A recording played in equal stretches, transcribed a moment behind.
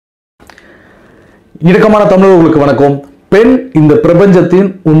இடுக்கமான தமிழர்களுக்கு வணக்கம். பெண் இந்த பிரபஞ்சத்தின்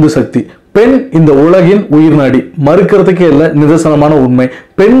உந்து சக்தி. பெண் இந்த உலகின் உயிர் நாடி. மறுக்கிறதுக்கே இல்லை, நிதர்சனமான உண்மை.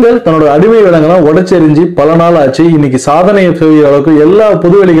 பெண்கள் தன்னோட அடிமை விலங்கெல்லாம் உடச்செறிஞ்சு பல நாள் ஆச்சு. இன்னைக்கு சாதனை செய்கிற அளவுக்கு எல்லா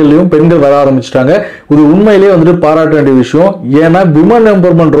பொதுவெளிகள்லையும் பெண்கள் வர ஆரம்பிச்சிட்டாங்க. இது உண்மையிலேயே பாராட்ட வேண்டிய விஷயம். ஏன்னா விமன்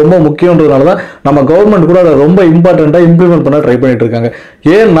எம்பவர்மெண்ட் ரொம்ப முக்கியன்றதுனாலதான் நம்ம கவர்மெண்ட் கூட அதை ரொம்ப இம்பார்ட்டண்டா இம்ப்ளிமெண்ட் பண்ண ட்ரை பண்ணிட்டு இருக்காங்க.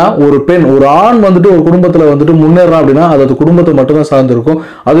 ஏன்னா ஒரு பெண், ஒரு ஆண் ஒரு குடும்பத்துல முன்னேறான் அப்படின்னா அது குடும்பத்தை மட்டும்தான் சார்ந்திருக்கும்.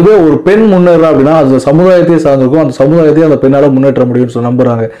 அதுவே ஒரு பெண் முன்னேறா அப்படின்னா அது சமுதாயத்தையே சார்ந்திருக்கும். அந்த சமுதாயத்தையே அந்த பெண்ணால முன்னேற்ற முடியும்னு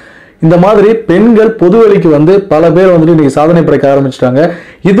நம்புறாங்க. இந்த மாதிரி பெண்கள் பொதுவெளிக்கு பல பேர் இன்னைக்கு சாதனை படைக்க ஆரம்பிச்சிட்டாங்க.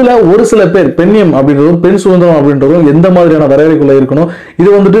 இதுல ஒரு சில பேர் பெண்ணியம் அப்படின்றதும் பெண் சுதந்திரம் அப்படின்றதும் எந்த மாதிரியான வரையறைக்குள்ள இருக்கணும்,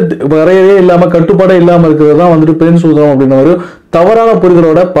 இது வரையறையே இல்லாம கட்டுப்பாடே இல்லாம இருக்கிறது தான் பெண் சுதந்திரம் அப்படின்ற ஒரு தவறான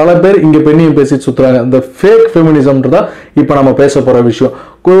புரிதலோட பல பேர் இங்க பெண்ணியம் பேசி சுத்துறாங்க. இந்த ஃபேக் ஃபெமினிசம்ன்றதா இப்ப நம்ம பேச போற விஷயம்.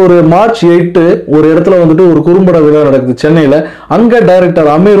 ஒரு மார்ச் 8 ஒரு இடத்துல ஒரு குறும்பட விழா நடக்குது சென்னையில. அங்க டைரக்டர்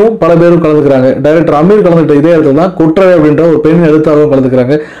அமீரும் பல பேரும் கலந்துக்கிறாங்க. டைரக்டர் அமீர் கலந்துட்ட இதே இடத்துல தான் கொற்றவை அப்படின்ற ஒரு பெண் எழுத்தாளரும்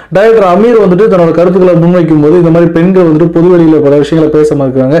கலந்துக்கிறாங்க. டைரக்டர் அமீர் தன்னோட கருத்துக்களை முன்வைக்கும் போது இந்த மாதிரி பெண்கள் பொதுவெளியில பல விஷயங்களை பேச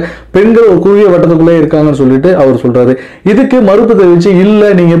மறுக்கிறாங்க, பெண்கள் ஒரு குறுகிய வட்டத்துக்குள்ளே இருக்காங்கன்னு சொல்லிட்டு அவர் சொல்றாரு. இதுக்கு மறுப்பு தெரிவிச்சு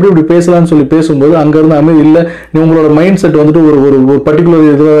இல்ல நீங்க எப்படி இப்படி பேசலாம்னு சொல்லி பேசும்போது அங்க இருந்து அமீர் இல்ல நீ உங்களோட மைண்ட் செட் ஒரு பர்டிகுலர்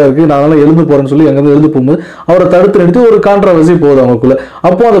இதுவாக இருக்கு, நான் எழுந்து போறேன்னு சொல்லி அங்கிருந்து எழுந்து போகும்போது அவரை தடுத்து நிறுத்தி ஒரு கான்ட்ரவர்சி போகுது அவங்களுக்குள்ள.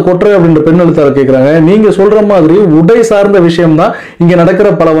 அப்போ அந்த கொற்றை அப்படின்ற பெண் எழுத்தாளர் கேட்கிறாங்க, நீங்க சொல்ற மாதிரி உடை சார்ந்த விஷயம் தான் இங்க நடக்கிற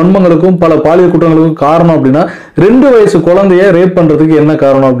பல வன்மங்களுக்கும் பல பாலியல் குற்றங்களுக்கும் காரணம் அப்படின்னா 2 வயசு குழந்தைய ரேப் பண்றதுக்கு என்ன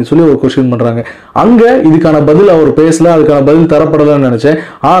காரணம் அப்படின்னு சொல்லி ஒரு கொஸ்டின் பண்றாங்க. அங்க இதுக்கான பதில் அவர் பேசல, அதுக்கான பதில் தரப்படலன்னு நினைச்சேன்.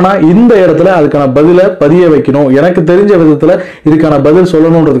 ஆனா இந்த இடத்துல அதுக்கான பதிலை பதிய வைக்கணும், எனக்கு தெரிஞ்ச விதத்துல இதுக்கான பதில்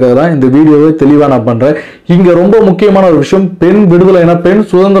சொல்லணும்ன்றதுக்காக தான் இந்த வீடியோவை தெளிவா நான் பண்றேன். இங்க ரொம்ப முக்கியமான ஒரு விஷயம், பெண் விடுதலைனா பெண்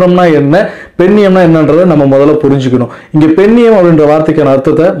சுதந்திரம்னா என்ன, பெண்ணியம்னா என்னன்றதை நம்ம முதல்ல புரிஞ்சுக்கணும். இங்க பெண்ணியம் அப்படின்ற வார்த்தைக்கான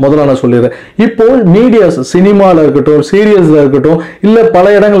அர்த்தத்தை முதல்ல நான் சொல்லிடுறேன். இப்போ மீடியாஸ், சினிமால இருக்கட்டும், சீரியல்ஸ்ல இருக்கட்டும், இல்ல பல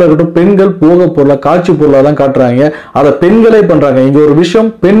இடங்கள்ல இருக்கட்டும், பெண்கள் போக பொருளா காட்சி பொருளா தான் காட்டுறாங்க. அதை பெண்களே பண்றாங்க. இங்க ஒரு விஷயம்,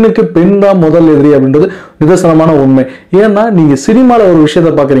 பெண்ணுக்கு பெண் தான் முதல் எதிரி அப்படின்றது நிதர்சனமான உண்மை. ஏன்னா நீங்க சினிமால ஒரு விஷயத்த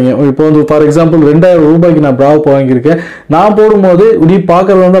பாக்குறீங்க. இப்போ ஃபார் எக்ஸாம்பிள் 2000 ரூபாய்க்கு நான் பிராவ் வாங்கியிருக்கேன். நான் போடும்போது நீ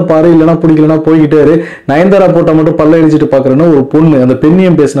பாக்குறதா பாரு, இல்லைன்னா பிடிக்கலன்னா போய்கிட்டே இரு, நயன்தாரா போட்டா மட்டும் பல்ல அடிச்சுட்டு பாக்குறேன்னு ஒரு பொண்ணு, அந்த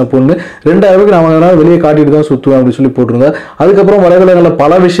பெண்ணியம் பேசின பொண்ணு 2000 ரூபாய்க்கு நான் வாங்கினா வெளியே காட்டிட்டு தான் சுத்துவேன் அப்படின்னு சொல்லி போட்டிருந்தேன். அதுக்கப்புறம் வலைதளங்கள்ல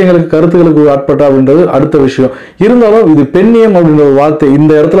பல விஷயங்களுக்கு கருத்துக்களுக்கு ஆட்பட்டா அப்படின்றது அடுத்த விஷயம். இருந்தாலும் இது பெண்ணியம் அப்படின்ற ஒரு வார்த்தை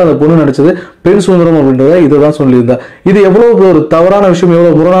இந்த இடத்துல அந்த பொண்ணு நடிச்சது பெண் சுதந்திரம் அப்படின்றத இதைதான் சொல்லியிருந்தா. இது எவ்வளவு ஒரு தவறான விஷயம்,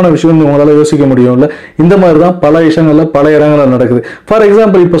 எவ்வளவு முரணான விஷயம் உங்களால யோசிக்க முடியும்ல. இந்த மாதிரி தான் பல விஷயங்கள்ல பல இடங்கள்ல நடக்குது. ஃபார்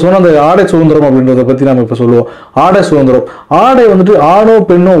எக்ஸாம்பிள் இப்ப சொன்ன அந்த ஆடை சுதந்திரம் அப்படின்றத பத்தி நம்ம இப்ப சொல்லுவோம். ஆடை சுதந்திரம், ஆடை ஆணோ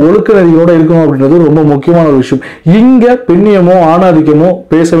பெண்ணோ ஒழுக்க நெறியோட இருக்கணும் அப்படின்றது ரொம்ப முக்கியமான ஒரு விஷயம். இங்க பெண்ணியமோ ஆணாதிக்கமோ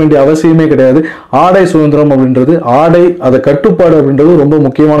பேச வேண்டிய அவசியமே கிடையாது. ஆடை சுதந்திரம் அப்படின்றது, ஆடை அதை கட்டுப்பாடு அப்படின்றது ரொம்ப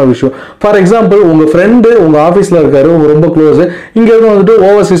முக்கியமான விஷயம். ஃபார் எக்ஸாம்பிள் உங்க ஃப்ரெண்டு உங்க ஆபீஸ்ல இருக்காரு, ரொம்ப க்ளோஸ், இங்க இருந்து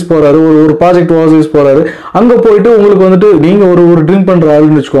ஓவர்சீஸ் போறாரு, ஒரு ப்ராஜெக்ட் ஓவர்சீஸ் போறாரு. அங்க போயிட்டு உங்களுக்கு நீங்க ஒரு ட்ரிங்க் பண்ற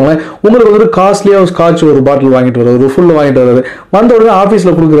ஆளுன்னு வச்சுக்கோங்களேன், உங்களுக்கு காஸ்ட்லியா ஸ்காட்ச் ஒரு பாட்டில் வாங்கிட்டு வராரு, ஒரு ஃபுல் வாங்கிட்டு வராரு. வந்த உடனே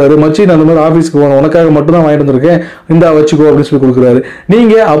ஆபீஸ்ல கொடுக்குறாரு, மச்சி நான் அந்த மாதிரி ஆபீஸ்க்கு போகணும், உனக்காக மட்டும் தான் வாங்கிட்டு வந்திருக்கேன், இந்த வச்சுக்கோ அப்படின்னு சொல்லி கொடுக்குறாரு.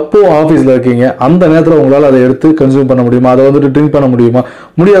 நீங்க அப்போ ஆபீஸ்ல இருக்கீங்க, அந்த நேரத்தில் உங்களால் அதை எடுத்து கன்சியூம் பண்ண முடியுமா, அதை ட்ரிங்க் பண்ண முடியுமா?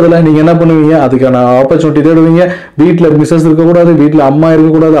 முடியாதுல. நீங்க என்ன பண்ணுவீங்க, அதுக்கான ஆப்பர்ச்சுனிட்டி தேடுவீங்க. வீட்டில் மிஸ்ஸஸ் இருக்கக்கூடாது, வீட்டில் அம்மா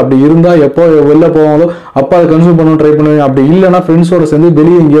இருக்கக்கூடாது. அப்படி இருந்தா எப்போ வெளில போவாங்களோ அப்போ அதை கன்சியூம் பண்ண ட்ரை பண்ணுவீங்க. அப்படி இல்லைன்னா ஃப்ரெண்ட்ஸோட சேர்ந்து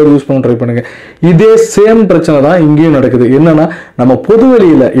வெளியே எங்கேயாவது யூஸ் பண்ண ட்ரை பண்ணுங்க. இதே சேம் பிரச்சனை தான் இங்கேயும் நடக்குது. என்னன்னா நம்ம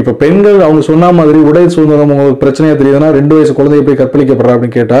பொதுவெளியில இப்ப பெண்கள் அவங்க சொன்ன மாதிரி உடை சுதந்திரம் உங்களுக்கு பிரச்சனையா தெரியுதுன்னா 2 வயசு குழந்தைய போய் கற்பழிக்கப்படுறா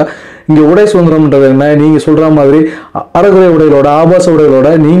அப்படின்னு கேட்டா, இங்க உடை சுதந்திரம்ன்றது என்ன, நீங்க சொல்ற மாதிரி அறகுறை உடைகளோட ஆபாச உடைகளோட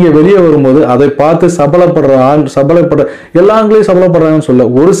நீங்க வெளியே வரும்போது அதை பார்த்து சபலப்படுற சபலப்படுற எல்லா ஆண்களையும் சபலப்படுறாங்கன்னு சொல்ல,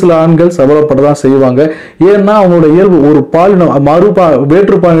 ஒரு சில ஆண்கள் சபலப்படதான் செய்வாங்க. ஏன்னா அவங்களோட இயல்பு ஒரு பாலினம்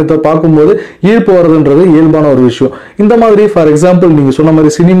வேற்று பாலினத்தை பார்க்கும்போது ஈர்ப்பு வருதுன்றது இயல்பான ஒரு விஷயம். இந்த மாதிரி ஃபார் எக்ஸாம்பிள் நீங்க சொன்ன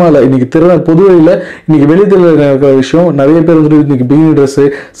மாதிரி சினிமால இன்னைக்கு பொதுவெளியில இன்னைக்கு வெளித்தெளியில் இருக்கிற விஷயம், நிறைய பேர் இன்னைக்கு பிகினி ட்ரெஸ்,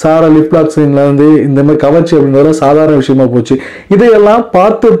 சாரா லிப் லாக் சீன்ல இந்த மாதிரி கவர்ச்சி அப்படின்றத சாதாரண விஷயமா போச்சு. இதையெல்லாம்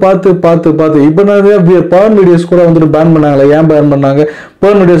பார்த்து பார்த்து பார்த்து பார்த்து இப்ப நிறைய பர்ன் வீடியோஸ் கூட பேன் பண்ணாங்களே. ஏன் பேன் பண்ணாங்க?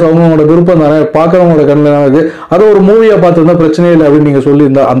 பர்ன் வீடியோஸ் அவங்களோட விருப்பம் தானே, பார்க்கறவங்களோட கண்ணில் இருக்கு. அதை ஒரு மூவியா பார்த்துருந்தா பிரச்சனையே இல்லை அப்படின்னு நீங்க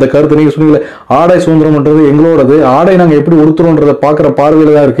சொல்லியிருந்தா அந்த கருத்து நீங்க சொன்னீங்களே, ஆடை சுதந்திரம்ன்றது எங்களோடது, ஆடை நாங்க எப்படி உடுத்துறோன்றதை பார்க்குற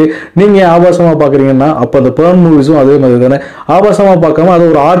பார்வையில தான் இருக்கு. நீங்க ஆபாசமா பாக்குறீங்கன்னா அப்ப அந்த பர்ன் மூவிஸும் அதே மாதிரி தானே, ஆபாசமா பார்க்காம அதை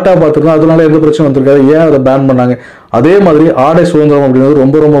ஒரு ஆர்ட்டா பார்த்துருக்கோம், அதனால எந்த பிரச்சனை வந்திருக்காது, ஏன் அதை பேன் பண்ணாங்க? அதே மாதிரி ஆடை சுதந்திரம் அப்படிங்கிறது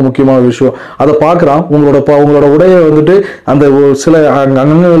ரொம்ப ரொம்ப முக்கியமான விஷயம். அதை பார்க்குறான். உங்களோட உடையை வந்துட்டு அந்த சில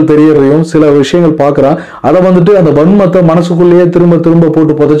அங்கங்கள் தெரியறதையும் சில விஷயங்கள் பார்க்குறான். அதை வந்துட்டு அந்த வன்மத்தை மனசுக்குள்ளேயே திரும்ப திரும்ப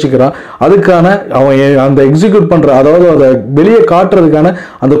போட்டு புதைச்சிக்கிறான். அதுக்கான அவன் அந்த எக்ஸிக்யூட் பண்ற, அதாவது அதை வெளியே காட்டுறதுக்கான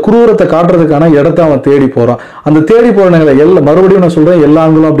அந்த குரூரத்தை காட்டுறதுக்கான இடத்த அவன் தேடி போறான். அந்த தேடி போற நேரங்களை மறுபடியும் நான் சொல்றேன், எல்லா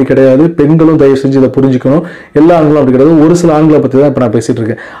ஆண்களும் அப்படி கிடையாது. பெண்களும் தயவு செஞ்சு இதை புரிஞ்சுக்கணும். எல்லா ஆண்களும் அப்படி கிடையாது. ஒரு சில ஆண்களை பத்தி தான் இப்ப நான் பேசிட்டு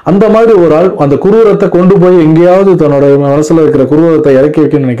இருக்கேன். அந்த மாதிரி ஒரு ஆள் அந்த குரூரத்தை கொண்டு போய் எங்கேயாவது தன்னோட மனசுல இருக்கிற குரூரத்தை இறக்கி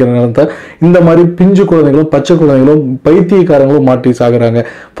வைக்கணும்னு நினைக்கிற நேரத்தை இந்த மாதிரி பிஞ்சு குழந்தைகளும் பச்சை குழந்தைகளும் பைத்தியக்காரங்களும் மாட்டி சாகுறாங்க.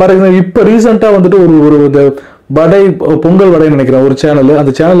 ஃபார் எக்ஸாம்பிள் இப்ப ரீசெண்டா வந்துட்டு ஒரு வடை பொங்கல் வடை நினைக்கிறேன் ஒரு சேனல்,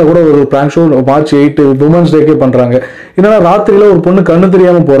 அந்த சேனல்ல கூட ஒரு பிராங்க் ஷோ மார்ச் 8 விமன்ஸ் டேக்கே பண்றாங்க. என்னன்னா ராத்திரியில ஒரு பொண்ணு கண்ணு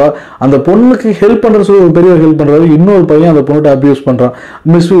தெரியாம போறா, அந்த பொண்ணுக்கு ஹெல்ப் பண்ற சொல்லி ஒரு பெரிய ஹெல்ப் பண்றாரு, இன்னொரு பையன் அந்த பொண்ணுகிட்ட அபியூஸ் பண்றான்,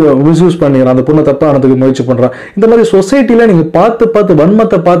 மிஸ்யூஸ் பண்ணிக்கிறான், அந்த பொண்ணை தப்பா ஆனதுக்கு முயற்சி பண்றான். இந்த மாதிரி சொசைட்டில நீங்க பார்த்து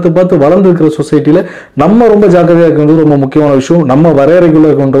வன்மத்தை பார்த்து வளர்ந்து இருக்கிற சொசைட்டில நம்ம ரொம்ப ஜாக்கிரதையா இருக்கிறது ரொம்ப முக்கியமான விஷயம். நம்ம வரையறைக்குள்ள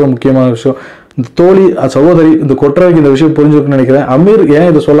இருக்கின்றது முக்கியமான விஷயம். இந்த தோழி சகோதரி இந்த கொற்றவைக்கு இந்த விஷயம் புரிஞ்சுக்கணும்னு நினைக்கிறேன். அமீர் ஏன்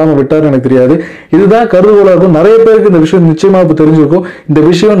இதை சொல்லாம விட்டாருன்னு எனக்கு தெரியாது. இதுதான் கருதுகோளா இருக்கும். நிறைய பேருக்கு இந்த விஷயம் நிச்சயமா இப்போ தெரிஞ்சிருக்கும். இந்த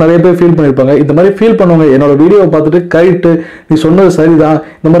விஷயம் நிறைய பேர் ஃபீல் பண்ணியிருப்பாங்க. இந்த மாதிரி ஃபீல் பண்ணுவாங்க, என்னோட வீடியோவை பார்த்துட்டு கரெக்ட் நீ சொன்னது சரிதான்,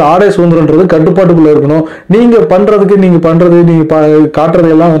 இந்த மாதிரி ஆடை சுதந்திரன்றது கட்டுப்பாட்டுக்குள்ள இருக்கணும், நீங்க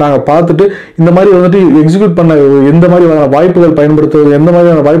காட்டுறதையெல்லாம் நாங்கள் பார்த்துட்டு இந்த மாதிரி வந்துட்டு எக்ஸிக்யூட் பண்ண எந்த மாதிரி வாய்ப்புகள் பயன்படுத்துவது, எந்த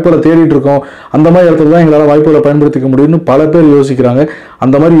மாதிரியான வாய்ப்புகளை தேடிட்டு இருக்கோம், அந்த மாதிரி இடத்துல தான் எங்களால் வாய்ப்புகளை பயன்படுத்திக்க முடியும்னு பல பேர் யோசிக்கிறாங்க.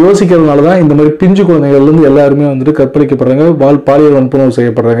 அந்த மாதிரி யோசிக்கிறதுனால தான் இந்த மாதிரி பிஞ்சு குழந்தைகள்ல இருந்து எல்லாருமே வந்துட்டு கற்பழிக்கப்படுறாங்க, பாலியல் வன்புணர்வு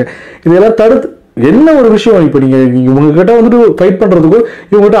செய்யப்படுறாங்க. இதெல்லாம் தடுத்து என்ன ஒரு விஷயம், இப்போ நீங்க உங்ககிட்ட வந்துட்டு ஃபைட் பண்றதுக்கும்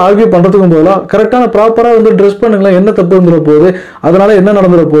இவங்ககிட்ட ஆர்கியூ பண்றதுக்கும் போதெல்லாம் கரெக்டான ப்ராப்பரா வந்து ட்ரெஸ் பண்ணுங்களேன். என்ன தப்பு வந்துட போகுது, அதனால என்ன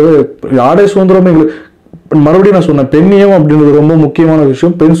நடந்துட போகுது? ஆடை சுதந்திரம் எங்களுக்கு மறுபடியும் நான் சொன்னேன், பெண்ணியம் அப்படின்றது ரொம்ப முக்கியமான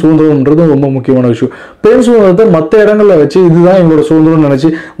விஷயம், பெண் சுதந்திரம்ன்றது ரொம்ப முக்கியமான விஷயம். பெண் சுதந்திரத்தை மற்ற இடங்கள்ல வச்சு இதுதான் எங்களோட சுதந்திரம்னு நினைச்சு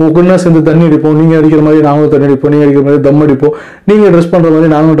உங்க சேர்ந்து தண்ணி அடிப்போம், நீங்க அடிக்கிற மாதிரி நாங்களும் தண்ணி அடிப்போம், நீங்க அடிக்கிற மாதிரி தம் அடிப்போம், நீங்க ட்ரெஸ் பண்ற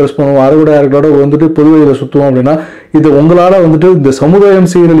மாதிரி நாங்களும் ட்ரெஸ் பண்ணுவோம், யாரோட வந்துட்டு பொதுவெளியில சுத்துவோம் அப்படின்னா இது உங்களால வந்துட்டு இந்த சமுதாயம்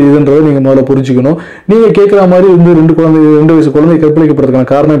சீரல் இதுன்றதை நீங்க முதல்ல புரிஞ்சுக்கணும். நீங்க கேட்கிற மாதிரி வந்து 2 வயசு குழந்தை கற்பழிக்கப்படுறதுக்கான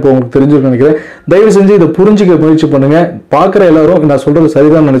காரணம் இப்போ உங்களுக்கு தெரிஞ்சுன்னு நினைக்கிறேன். தயவு செஞ்சு இதை புரிஞ்சுக்க முயற்சி பண்ணுங்க. பாக்குற எல்லாரும் நான் சொல்றது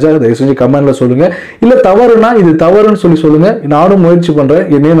சரிதான் நினைச்சா தயவு செஞ்சு கமெண்ட்ல சொல்லுங்க. இல்ல தவறுனா இது தவறுன்னு சொல்லுங்க. நானும் முயற்சி பண்றேன்,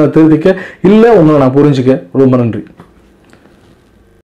 என்னையும் நான் திருத்திக்க, இல்ல உங்களை நான் புரிஞ்சுக்க. ரொம்ப நன்றி.